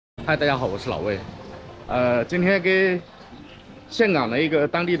嗨，大家好，我是老魏。今天跟岘港的一个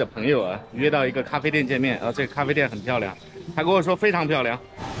当地的朋友啊约到一个咖啡店见面，这个咖啡店很漂亮，他跟我说非常漂亮。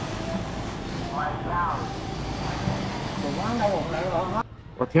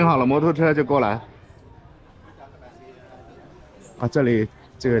我停好了摩托车就过来。这里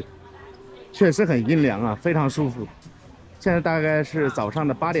这个确实很阴凉啊，非常舒服。现在大概是早上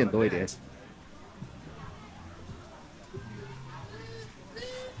的8点多一点。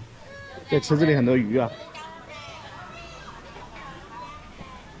这池子里很多鱼啊。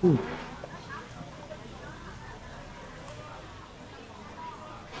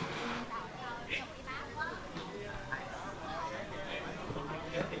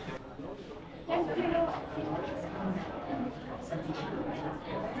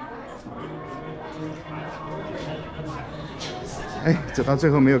哎，走到最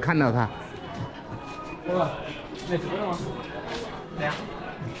后没有看到他。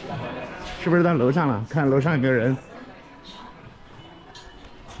是不是在楼上了？看楼上有没有人。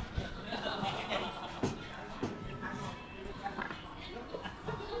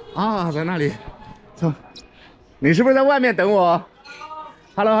啊，在那里。走，你是不是在外面等我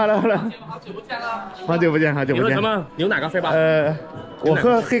 ？Hello。好久不见了。好久不见。你喝什么？牛奶咖啡吧。我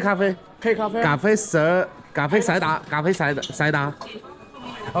喝黑咖啡。黑咖啡。咖啡塞达。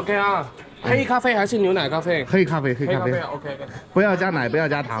OK 啊。黑咖啡还是牛奶咖啡？黑咖啡。OK。不要加奶，不要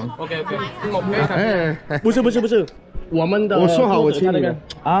加糖。OK。不是，我们的。我说好，我请你的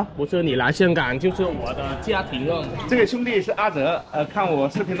啊。不是你来岘港，就是我的家庭了。这个兄弟是阿哲，看我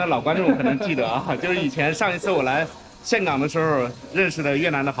视频的老观众可能记得啊，就是以前上一次我来岘港的时候认识的越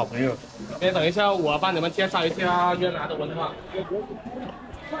南的好朋友。等一下，我帮你们介绍一下越南的文化。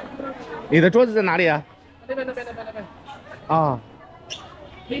你的桌子在哪里啊？那边。啊。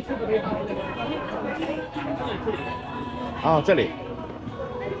哦，这里。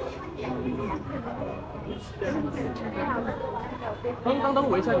等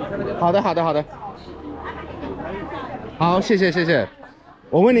我一下，你看那个。好的。好，谢谢。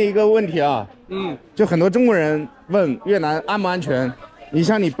我问你一个问题啊，就很多中国人问越南安不安全？你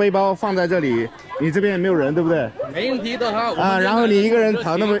像你背包放在这里，你这边也没有人，对不对？没问题的哈。然后你一个人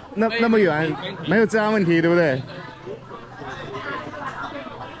跑那么远，没有治安问题，对不对？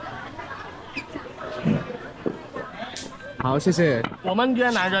好，谢谢。我们越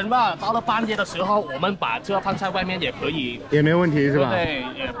南人吧，到了半夜的时候，我们把车放在外面也可以，也没问题是吧？对，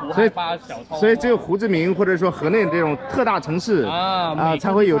也不害怕小偷。所以只有胡志明或者说河内这种特大城市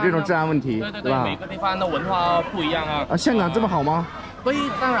才会有这种治安问题，对吧？每个地方的文化不一样啊。岘港这么好吗？对，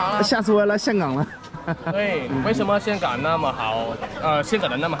当然了。下次我要来岘港了。对，为什么岘港那么好？岘港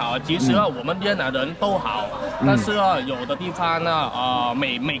人那么好？其实我们越南人都好，但是有的地方呢，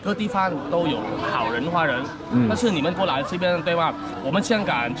每个地方都有好人坏人。但是你们过来这边对吧？我们岘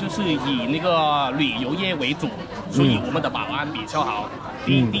港就是以那个旅游业为主，所以我们的保安比较好。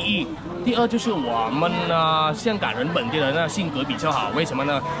第一，第二就是我们岘港人本地人呢性格比较好，为什么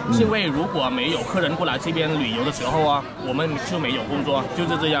呢？是因为如果没有客人过来这边旅游的时候我们就没有工作，就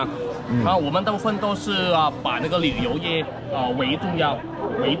是这样。我们大部分都是把那个旅游业为重要的，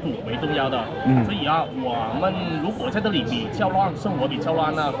所以我们如果在这里比较乱，生活比较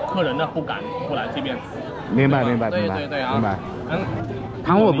乱呢，客人呢不敢过来这边。明白。对明白。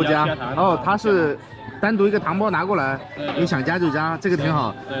糖我不加他是单独一个糖包拿过来，你想加就加，这个挺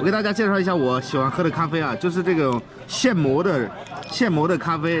好。我给大家介绍一下我喜欢喝的咖啡就是这种现磨的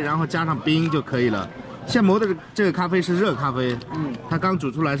咖啡，然后加上冰就可以了。现磨的这个咖啡是热咖啡，它刚煮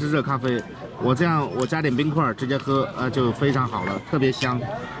出来是热咖啡。我加点冰块直接喝，就非常好了，特别香。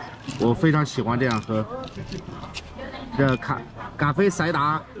我非常喜欢这样喝。这咖啡塞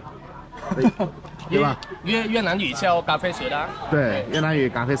达，对吧？越南语叫咖啡蛇达。对，越南语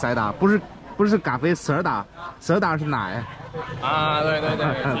咖啡塞达，不是咖啡蛇达，蛇达是奶。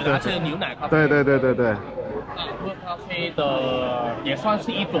对，它是牛奶咖啡。对。喝咖啡的也算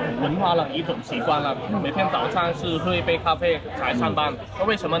是一种文化了，一种习惯了。每天早上是喝一杯咖啡才上班，那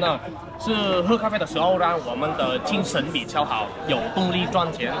为什么呢？是喝咖啡的时候让我们的精神比较好，有动力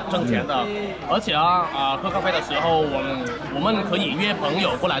挣钱的。而且喝咖啡的时候，我们可以约朋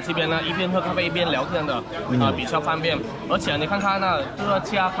友过来这边呢，一边喝咖啡一边聊天的，比较方便。而且你看看这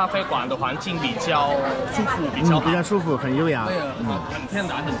家咖啡馆的环境比较舒服，比较舒服，很优雅，对，很天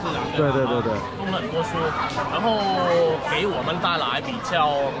然，很自然。对，种了很多树，然后给我们带来比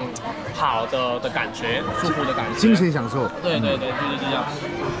较好的感觉，舒服的感觉，精神享受。对，就是这样。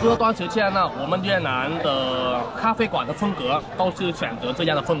这段时间呢，我们越南的咖啡馆的风格都是选择这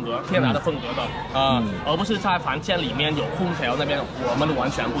样的风格，天然的风格的，而不是在房间里面有空调那边，我们完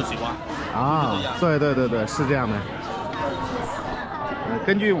全不喜欢。对，是这样的。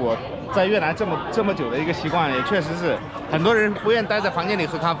根据我在越南这么久的一个习惯，也确实是很多人不愿待在房间里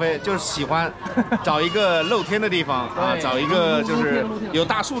喝咖啡，就是喜欢找一个露天的地方啊，找一个就是有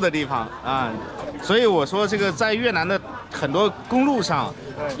大树的地方啊。所以我说这个在越南的很多公路上，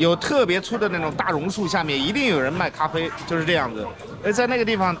有特别粗的那种大榕树下面，一定有人卖咖啡，就是这样子。而在那个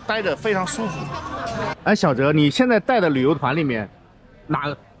地方待着非常舒服。哎，小哲，你现在带的旅游团里面，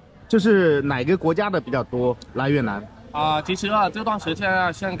哪个国家的比较多来越南？其实这段时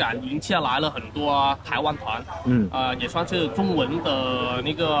间香港迎接来了很多台湾团，也算是中文的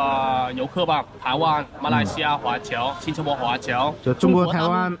那个游客吧。台湾、马来西亚华侨、新加坡华侨，就中国台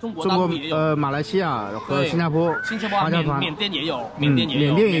湾、中国大陆也有，马来西亚和新加坡华侨团，缅甸也有，缅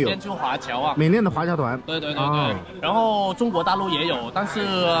甸就华侨啊，缅甸的华侨团，对。然后中国大陆也有，但是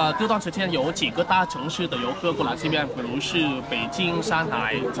这段时间有几个大城市的游客过来这边，比如是北京、上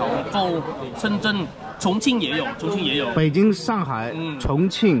海、广州、深圳。重庆也有，北京、上海、重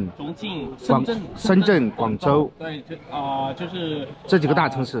庆、深圳、广州，对，就是这几个大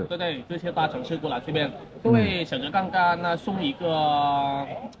城市，对，这些大城市过来这边。因为小哲刚刚呢送一个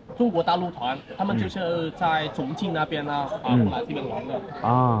中国大陆团，他们就是在重庆那边呢过来这边玩的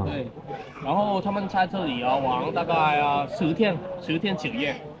啊，对，然后他们在这里玩大概10天9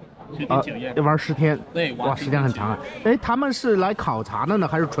夜。10天9夜，玩10天，对，哇，时间很长啊！哎，他们是来考察的呢，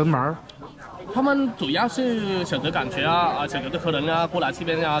还是纯玩？他们主要是小哲感觉小哲的客人过来这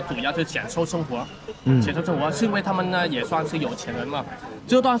边主要是享受生活，享受生活，是因为他们呢也算是有钱人嘛。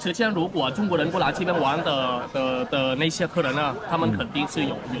这段时间如果中国人过来这边玩的那些客人呢，他们肯定是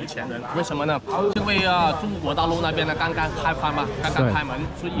有钱人。为什么呢？因为中国大陆那边呢刚刚开放嘛，刚刚开门，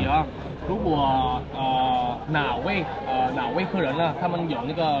所以如果哪位客人呢，他们有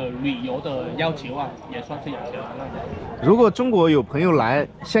那个旅游的要求也算是有钱人了。如果中国有朋友来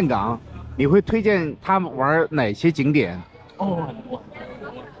岘港，你会推荐他玩哪些景点？很多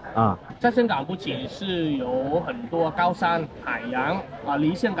啊，在岘港不仅是有很多高山、海洋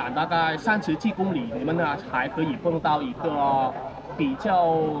离岘港大概30几公里，你们呢还可以碰到一个比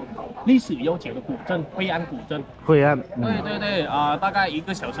较历史悠久的古镇——惠安古镇。惠安，对，大概1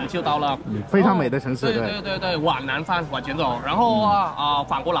个小时就到了，非常美的城市。对，往南方往前走，然后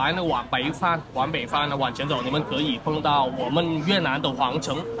反过来呢往北方呢往前走，你们可以碰到我们越南的皇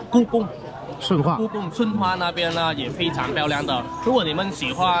城故宫。顺化那边呢也非常漂亮的。如果你们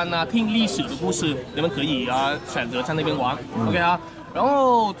喜欢听历史的故事，你们可以选择在那边玩。OK 然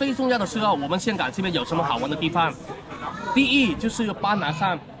后最重要的是我们岘港这边有什么好玩的地方？第一就是巴拿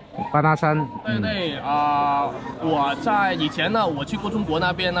山。对，我在以前呢，我去过中国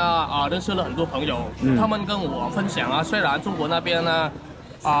那边呢，认识了很多朋友，他们跟我分享虽然中国那边呢。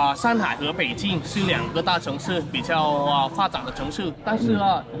上海和北京是2个大城市，比较发展的城市，但是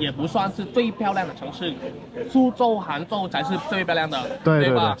也不算是最漂亮的城市。苏州、杭州才是最漂亮的，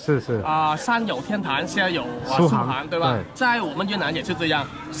对吧？是山有天堂，下有苏杭，对吧？在我们越南也是这样，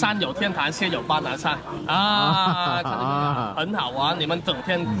山有天堂，下有巴拿山很好玩。你们整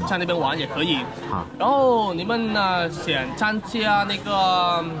天在那边玩也可以。然后你们想参加那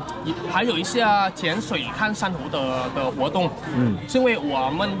个，还有一些潜水、看珊瑚的活动，是因为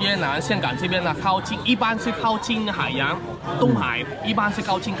我们越南岘港这边呢一般是靠近海洋，东海，一般是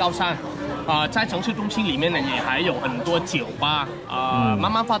靠近高山。在城市中心里面呢，也还有很多酒吧，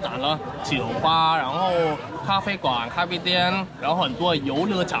慢慢发展了酒吧，然后咖啡馆、咖啡店，然后很多游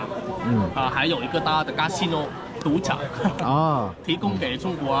乐场，还有一个大的 casino 赌场，提供给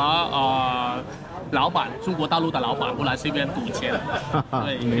中国老板，中国大陆的老板过来这边赌钱，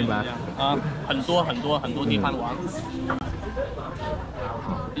对，明白很多地方玩。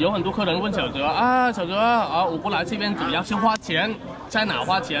有很多客人问小哲小哲我过来这边主要是花钱，在哪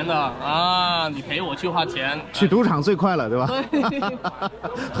花钱的你陪我去花钱。去赌场最快了，对吧？对，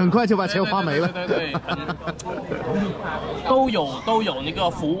很快就把钱花没了。对，都有那个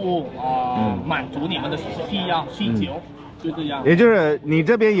服务满足你们的需求，就这样。也就是你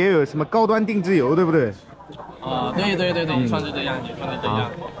这边也有什么高端定制游，对不对？对，算是这样。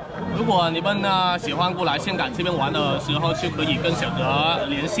如果你们喜欢过来岘港这边玩的时候，就可以跟小哲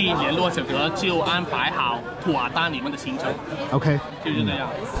联络小哲，就安排好妥当你们的行程。OK， 就是这样。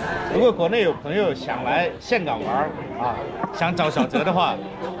如果国内有朋友想来岘港玩想找小哲的话，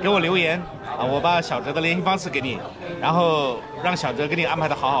给我留言我把小哲的联系方式给你，然后让小哲给你安排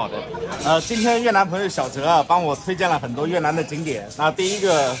的好好的。今天越南朋友小哲帮我推荐了很多越南的景点。那第一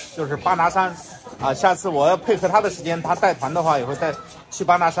个就是巴拿山下次我要配合他的时间，他带团的话也会带去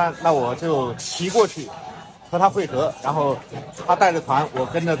巴拿山，那我就骑过去和他会合，然后他带着团，我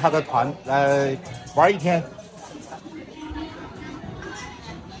跟着他的团来玩1天。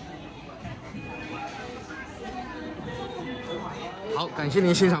好，感谢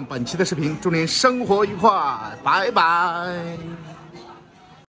您欣赏本期的视频，祝您生活愉快，拜拜。